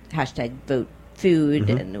whole hashtag vote food,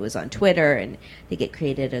 and it was on Twitter, and I think it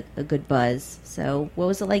created a good buzz. So what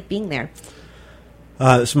was it like being there?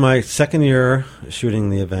 It's my second year shooting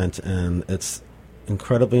the event, and it's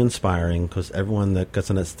incredibly inspiring because everyone that gets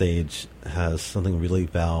on that stage has something really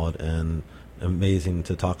valid and amazing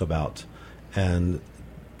to talk about. And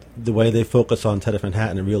the way they focus on TEDx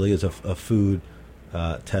Manhattan, it really is a food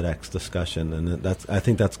TEDx discussion, and I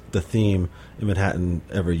think that's the theme in Manhattan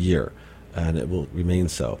every year, and it will remain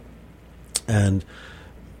so. And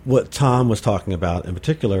what Tom was talking about in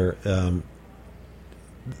particular,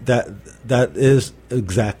 that is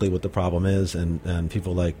exactly what the problem is, and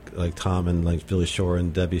people like Tom and like Billy Shore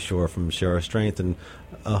and Debbie Shore from Share Our Strength and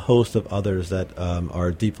a host of others that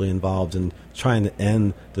are deeply involved in trying to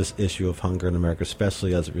end this issue of hunger in America,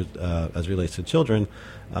 especially as it relates to children,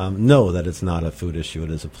 know that it's not a food issue,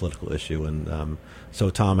 it is a political issue. And so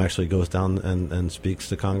Tom actually goes down and speaks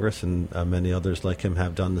to Congress, and many others like him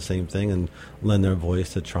have done the same thing and lend their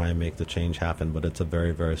voice to try and make the change happen. But it's a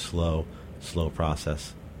very, very slow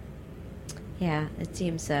process. Yeah, it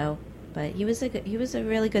seems so. But he was a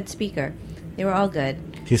really good speaker. They were all good.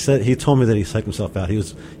 He told me that he psyched himself out. He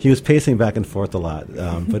was pacing back and forth a lot,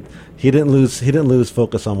 but he didn't lose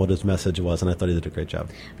focus on what his message was, and I thought he did a great job.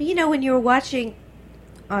 But when you were watching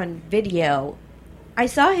on video, I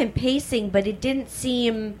saw him pacing, but it didn't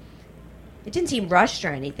seem rushed or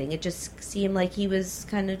anything. It just seemed like he was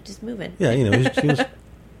kind of just moving. Yeah, he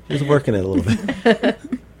was working it a little bit.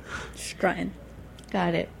 Strutting.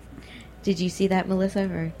 Got it. Did you see that, Melissa?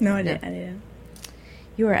 Or no, I didn't.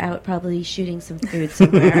 You were out probably shooting some food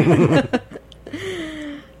somewhere.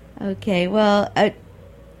 Okay, well,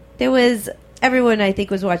 there was everyone I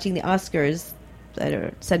think was watching the Oscars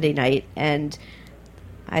Sunday night, and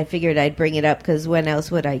I figured I'd bring it up because when else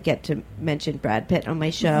would I get to mention Brad Pitt on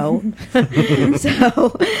my show?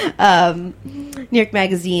 So, New York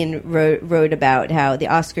Magazine wrote about how the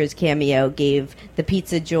Oscars cameo gave the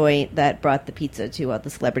pizza joint that brought the pizza to all the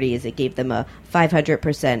celebrities, it gave them a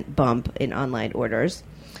 500% bump in online orders.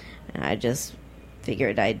 And I just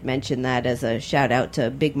figured I'd mention that as a shout out to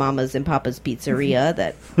Big Mama's and Papa's Pizzeria.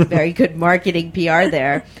 That very good marketing PR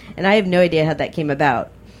there. And I have no idea how that came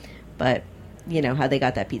about, but how they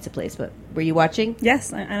got that pizza place. But were you watching?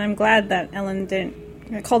 Yes, and I'm glad that Ellen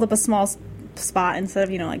called up a small spot instead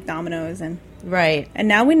of like Domino's, and right. And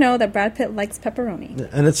now we know that Brad Pitt likes pepperoni.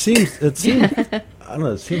 And it seemed I don't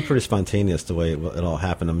know, it seemed pretty spontaneous the way it all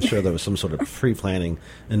happened. I'm sure there was some sort of pre-planning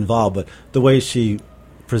involved, but the way she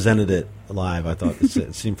presented it live, I thought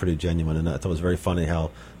it seemed pretty genuine, and I thought it was very funny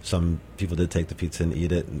how some people did take the pizza and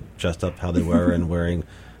eat it and dressed up how they were and wearing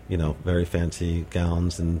very fancy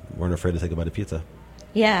gowns and weren't afraid to take a bite of pizza.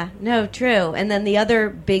 Yeah, no, true. And then the other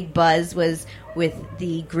big buzz was with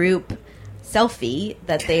the group selfie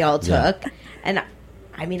that they all Yeah. took. And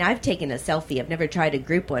I mean, I've taken a selfie. I've never tried a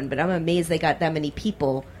group one, but I'm amazed they got that many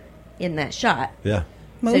people in that shot. Yeah.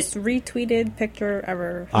 Most retweeted picture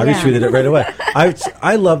ever. I Yeah. retweeted it right away.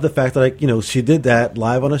 I love the fact that she did that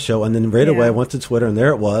live on a show, and then right away I went to Twitter, and there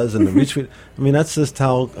it was, and the retweet. I mean, that's just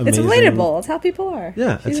how amazing. It's relatable. It's how people are.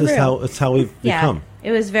 Yeah, She's it's just real. how we've become.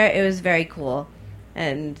 It was very cool.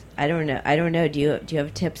 And I don't know. Do you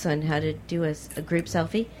have tips on how to do a group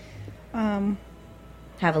selfie?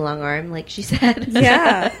 Have a long arm, like she said.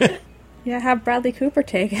 Yeah. Yeah, have Bradley Cooper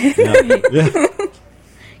take it. Yeah.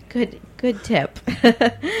 Good tip.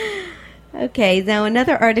 Okay, now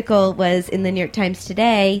another article was in the New York Times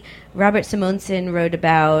today. Robert Simonson wrote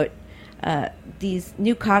about these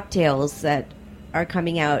new cocktails that are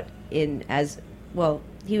coming out in as well.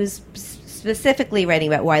 He was specifically writing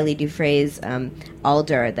about Wiley Dufresne's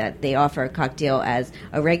Alder, that they offer a cocktail as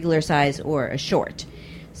a regular size or a short.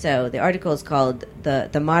 So the article is called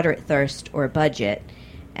the Moderate Thirst or Budget,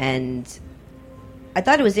 and I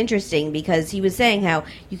thought it was interesting because he was saying how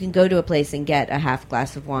you can go to a place and get a half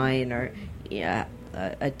glass of wine or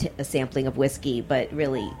a sampling of whiskey, but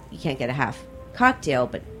really you can't get a half cocktail.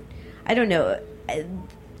 But I don't know.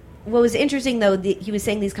 What was interesting, though, he was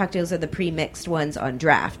saying these cocktails are the pre-mixed ones on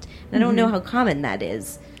draft. And I don't know how common that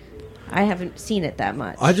is. I haven't seen it that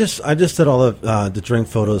much. I just did all of the drink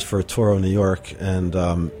photos for Toro New York, and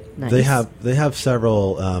Nice. they have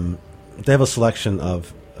several. They have a selection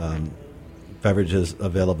of beverages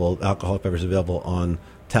available, alcoholic beverages available on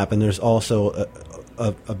tap, and there's also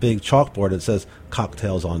a big chalkboard that says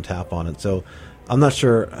cocktails on tap on it. So I'm not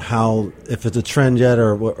sure if it's a trend yet,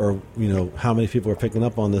 or how many people are picking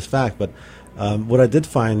up on this fact. But what I did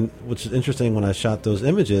find, which is interesting when I shot those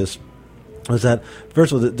images, was that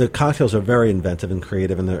first of all, the cocktails are very inventive and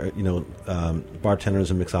creative, and they're bartenders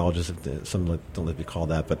and mixologists. Some don't let me call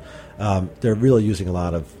that, but they're really using a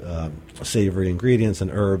lot of savory ingredients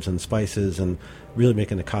and herbs and spices, and really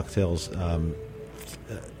making the cocktails.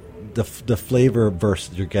 The flavor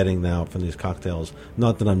burst you're getting now from these cocktails.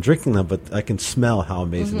 Not that I'm drinking them, but I can smell how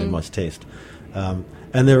amazing they must taste. And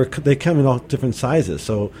they come in all different sizes.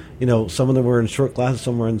 So some of them were in short glasses,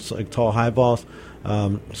 some were in tall highballs.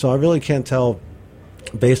 So I really can't tell,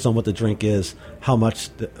 based on what the drink is, how much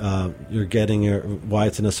you're getting, or why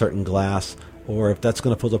it's in a certain glass, or if that's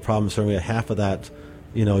going to pose a problem serving a half of that.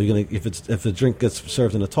 You're gonna if the drink gets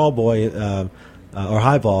served in a tall boy or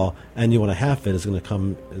highball, and you want to half it, is going to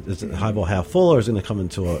come. Is the highball half full, or is it going to come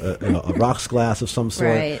into a rocks glass of some sort?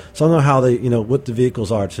 Right. So I don't know how they, what the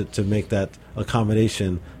vehicles are to make that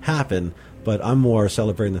accommodation happen. But I'm more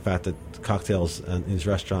celebrating the fact that cocktails in these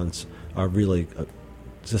restaurants are really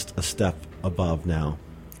just a step above now.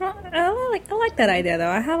 Well, I like that idea, though.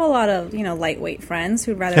 I have a lot of lightweight friends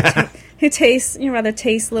who'd rather taste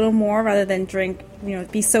a little more rather than drink,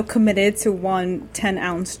 be so committed to one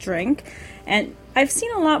 10-ounce drink. And I've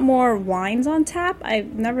seen a lot more wines on tap.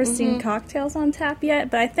 I've never seen cocktails on tap yet,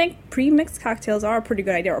 but I think pre-mixed cocktails are a pretty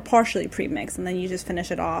good idea, or partially pre-mixed, and then you just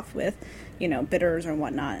finish it off with, bitters or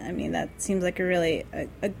whatnot. I mean, that seems like a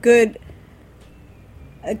good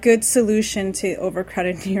solution to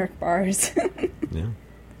overcrowded New York bars. Yeah.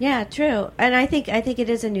 Yeah, true. And I think it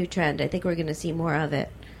is a new trend. I think we're going to see more of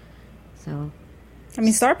it. So, I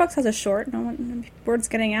mean, Starbucks has a short. No one, word's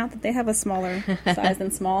getting out that they have a smaller size than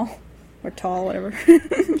small or tall, whatever.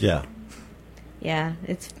 Yeah. yeah,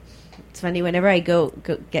 it's funny whenever I go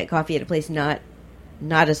get coffee at a place not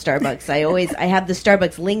a Starbucks. I have the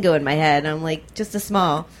Starbucks lingo in my head. I'm like, just a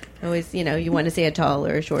small. Always, you want to say a tall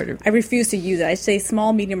or a short. I refuse to use it. I say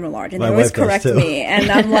small, medium, or large, and My they always wife does, correct too. me.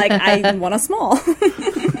 And I'm like, I want a small.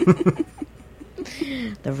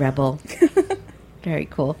 The rebel. Very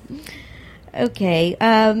cool. Okay.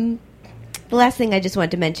 The last thing I just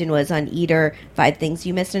wanted to mention was on Eater, 5 Things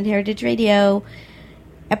You Missed on Heritage Radio.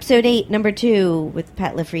 Episode 8, number 2, with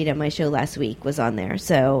Pat LaFrida, my show last week, was on there.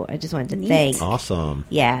 So I just wanted to thank. Awesome.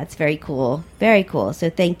 Yeah, it's very cool. Very cool. So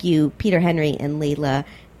thank you, Peter Henry and Leila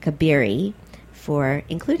Kabiri, for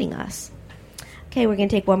including us. Okay, we're going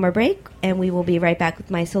to take one more break, and we will be right back with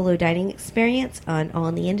my solo dining experience on All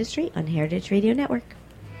in the Industry on Heritage Radio Network.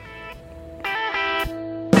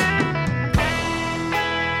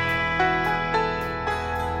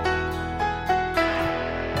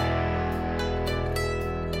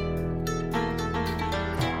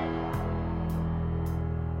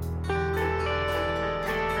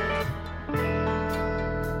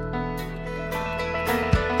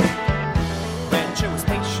 When she was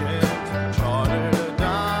patient, trod her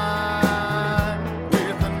dime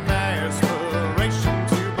with an aspiration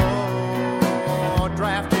to board.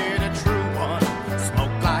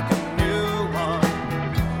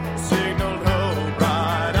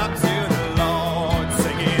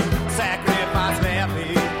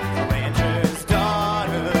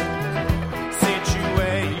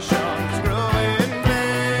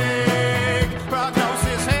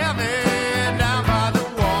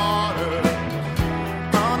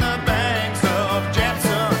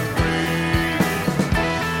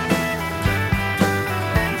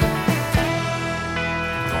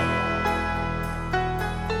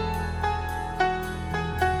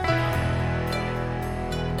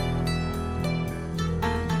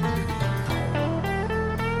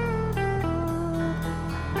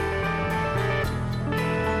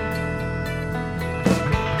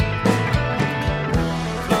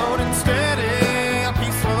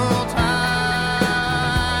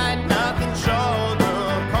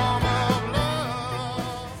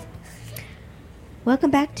 Welcome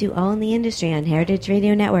back to All in the Industry on Heritage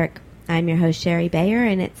Radio Network. I'm your host, Sherry Bayer,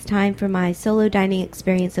 and it's time for my solo dining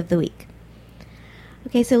experience of the week.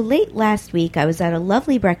 Okay, so late last week, I was at a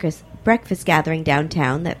lovely breakfast gathering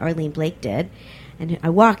downtown that Arlene Blake did, and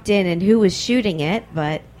I walked in, and who was shooting it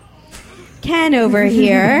but Ken over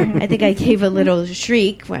here. I think I gave a little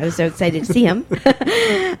shriek when I was so excited to see him.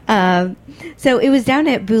 So it was down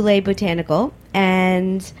at Boulay Botanical,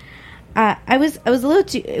 and I was a little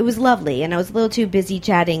too. It was lovely, and I was a little too busy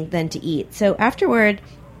chatting than to eat. So afterward,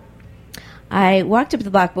 I walked up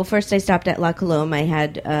the block. Well, first I stopped at La Colombe. I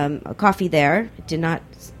had a coffee there. It did not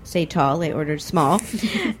say tall. I ordered small,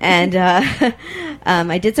 and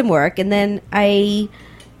I did some work, and then I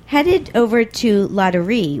headed over to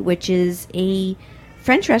Latterie, which is a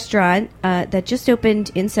French restaurant that just opened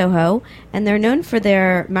in Soho, and they're known for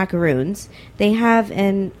their macaroons. They have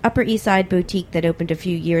an Upper East Side boutique that opened a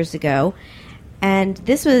few years ago, and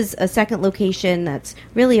this was a second location that's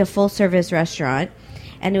really a full-service restaurant,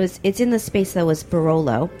 and it's in the space that was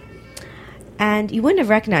Barolo. And you wouldn't have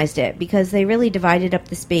recognized it because they really divided up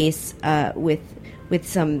the space with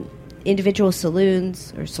some individual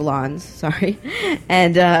salons, sorry,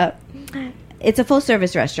 and it's a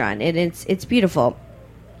full-service restaurant, and it's beautiful.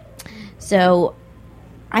 So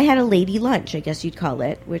I had a lady lunch, I guess you'd call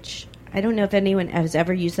it, which I don't know if anyone has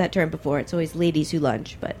ever used that term before. It's always ladies who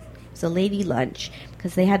lunch, but it's a lady lunch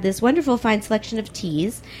because they had this wonderful fine selection of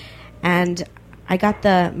teas, and I got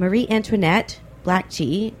the Marie Antoinette black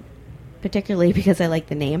tea, particularly because I like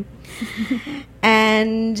the name.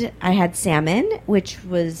 And I had salmon, which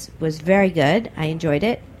was very good. I enjoyed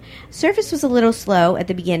it. Service was a little slow at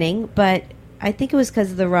the beginning, but I think it was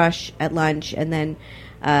because of the rush at lunch, and then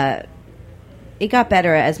it got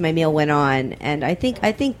better as my meal went on. And I think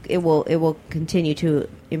it will continue to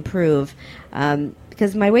improve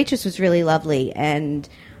because my waitress was really lovely, and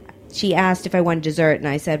she asked if I wanted dessert, and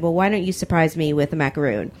I said, well, why don't you surprise me with a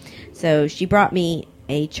macaroon? So she brought me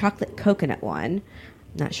a chocolate coconut one.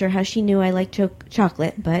 Not sure how she knew I liked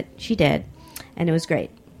chocolate, but she did, and it was great.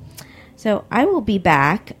 So I will be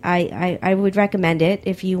back. I would recommend it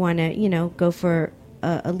if you want to, go for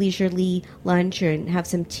a leisurely lunch and have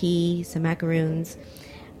some tea, some macaroons,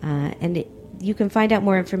 and you can find out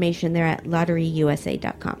more information there at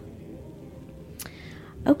lotterieusa.com.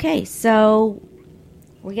 Okay, so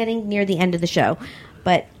we're getting near the end of the show,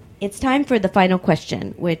 but it's time for the final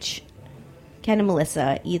question, which Ken and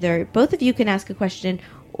Melissa, either both of you can ask a question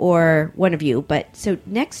or one of you. But so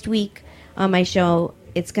next week on my show,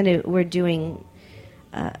 we're doing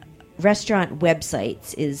restaurant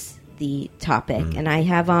websites is the topic, and I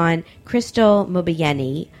have on Crystal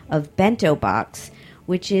Mobayeni of Bento Box,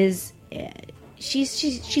 which is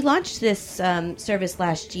she launched this service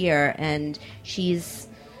last year, and she's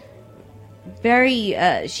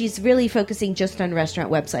really focusing just on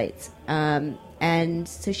restaurant websites. And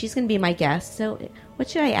so she's going to be my guest. So what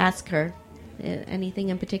should I ask her? Anything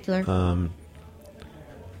in particular?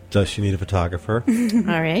 Does she need a photographer?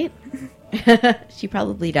 All right. She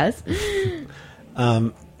probably does.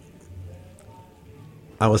 I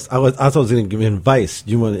was going to give you advice.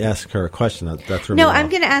 You want to ask her a question? That's no. I'm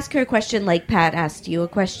going to ask her a question like Pat asked you a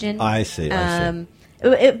question. I see.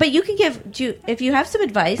 But you can if you have some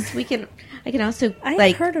advice, I can also.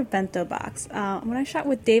 I heard of Bento Box when I shot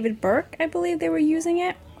with David Burke. I believe they were using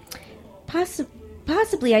it.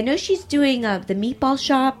 Possibly. I know she's doing the meatball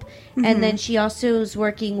shop, and then she also is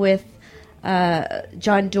working with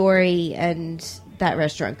John Dory and that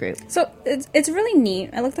restaurant group. So it's really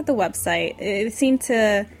neat. I looked at the website. It seemed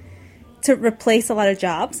to replace a lot of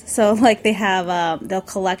jobs. So like they have they'll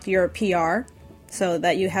collect your PR so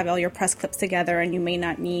that you have all your press clips together, and you may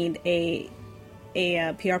not need a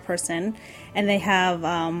PR person, and they have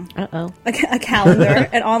a calendar,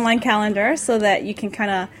 an online calendar, so that you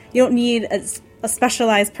can you don't need a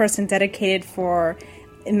specialized person dedicated for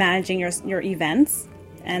managing your events.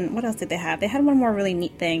 And what else did they have? They had one more really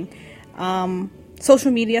neat thing,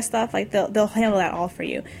 social media stuff. Like they'll handle that all for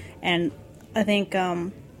you. And I think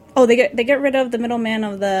they get rid of the middleman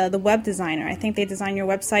of the web designer. I think they design your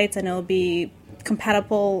websites, and it'll be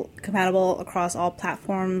compatible across all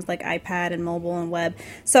platforms like iPad and mobile and web.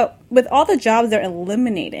 So with all the jobs they're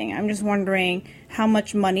eliminating, I'm just wondering how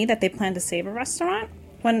much money that they plan to save a restaurant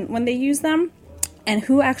when they use them, and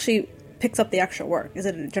who actually picks up the extra work. Is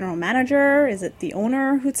it a general manager? Is it the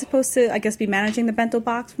owner who's supposed to, I guess, be managing the Bento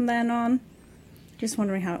Box from then on? Just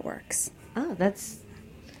wondering how it works. Oh, that's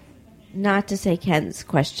not to say Ken's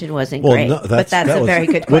question wasn't great, but that's a very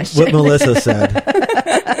good question. What Melissa said.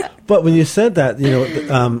 But when you said that,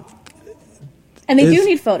 And they do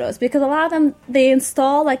need photos because a lot of them, they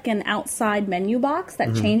install like an outside menu box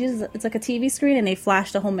that changes. It's like a TV screen and they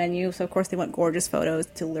flash the whole menu. So, of course, they want gorgeous photos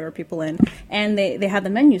to lure people in. And they have the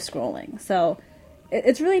menu scrolling. So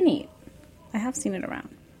it's really neat. I have seen it around.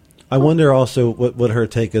 I wonder also what her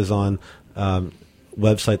take is on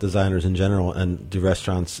website designers in general, and do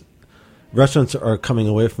restaurants are coming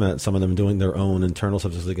away from it, some of them doing their own internal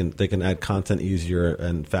stuff so they can add content easier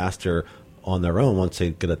and faster on their own once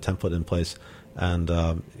they get a template in place. And,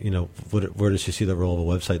 where does she see the role of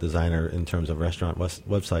a website designer in terms of restaurant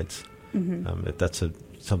websites? If that's a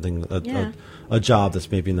job that's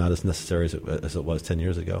maybe not as necessary as it was 10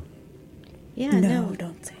 years ago. Yeah, No,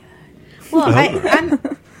 don't say that. Well,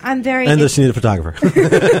 I'm very... And does she need a photographer?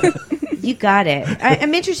 You got it.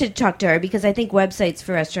 I'm interested to talk to her because I think websites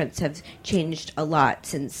for restaurants have changed a lot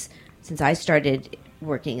since I started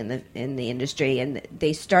working in the industry, and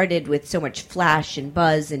they started with so much flash and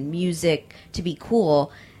buzz and music to be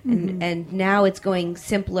cool, and now it's going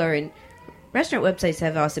simpler. And restaurant websites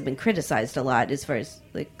have also been criticized a lot as far as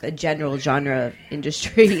like a general genre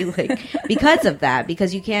industry, like because of that,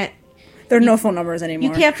 because you can't. There are no phone numbers anymore.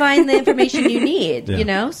 You can't find the information you need,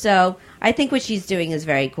 Yeah. So I think what she's doing is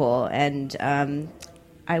very cool, and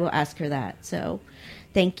I will ask her that. So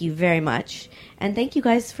thank you very much. And thank you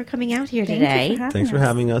guys for coming out here today. Thanks for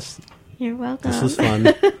having us. You're welcome. This was fun.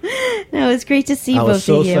 No, it's great to see I both was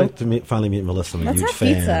so of you. psyched to finally meet Melissa. I'm a Let's huge have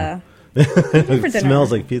fan. pizza. It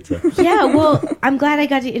smells like pizza. Yeah, well, I'm glad I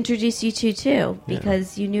got to introduce you two, too,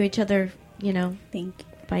 because you knew each other, Thank you.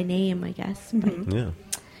 by name, I guess. Yeah.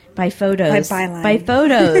 By photos. By byline. By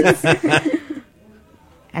photos.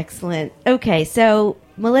 Excellent. Okay, so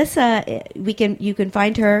Melissa, you can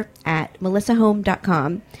find her at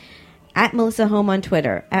melissahome.com, at Melissa Home on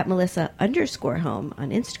Twitter, at Melissa_home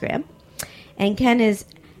on Instagram, and Ken is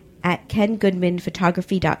at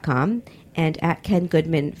KenGoodmanPhotography.com and at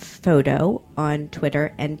KenGoodmanPhoto on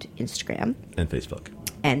Twitter and Instagram. And Facebook.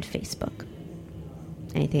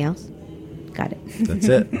 Anything else? Got it. That's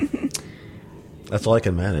it. That's all I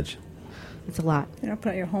can manage. It's a lot. You don't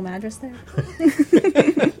put your home address there?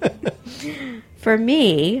 For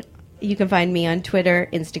me, you can find me on Twitter,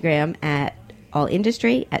 Instagram at All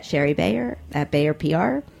Industry, at Sherry Bayer, at Bayer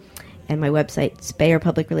PR, and my website's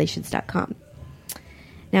BayerPublicRelations.com.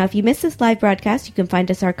 Now, if you missed this live broadcast, you can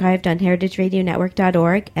find us archived on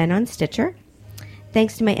heritageradionetwork.org and on Stitcher.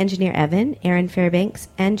 Thanks to my engineer, Evan, Aaron Fairbanks,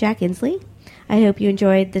 and Jack Inslee. I hope you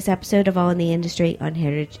enjoyed this episode of All in the Industry on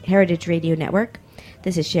Heritage Radio Network.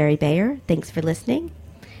 This is Sherry Bayer. Thanks for listening.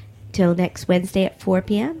 Till next Wednesday at 4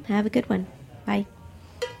 p.m. Have a good one. Bye.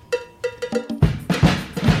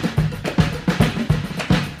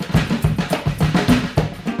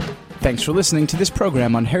 Thanks for listening to this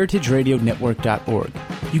program on heritageradionetwork.org.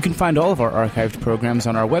 You can find all of our archived programs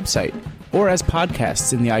on our website or as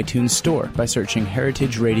podcasts in the iTunes Store by searching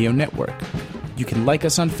Heritage Radio Network. You can like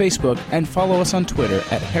us on Facebook and follow us on Twitter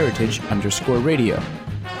at heritage_radio.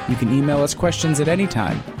 You can email us questions at any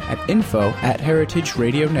time at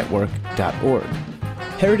info@heritageradionetwork.org.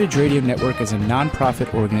 Heritage Radio Network is a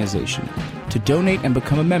non-profit organization. To donate and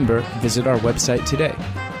become a member, visit our website today.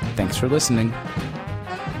 Thanks for listening.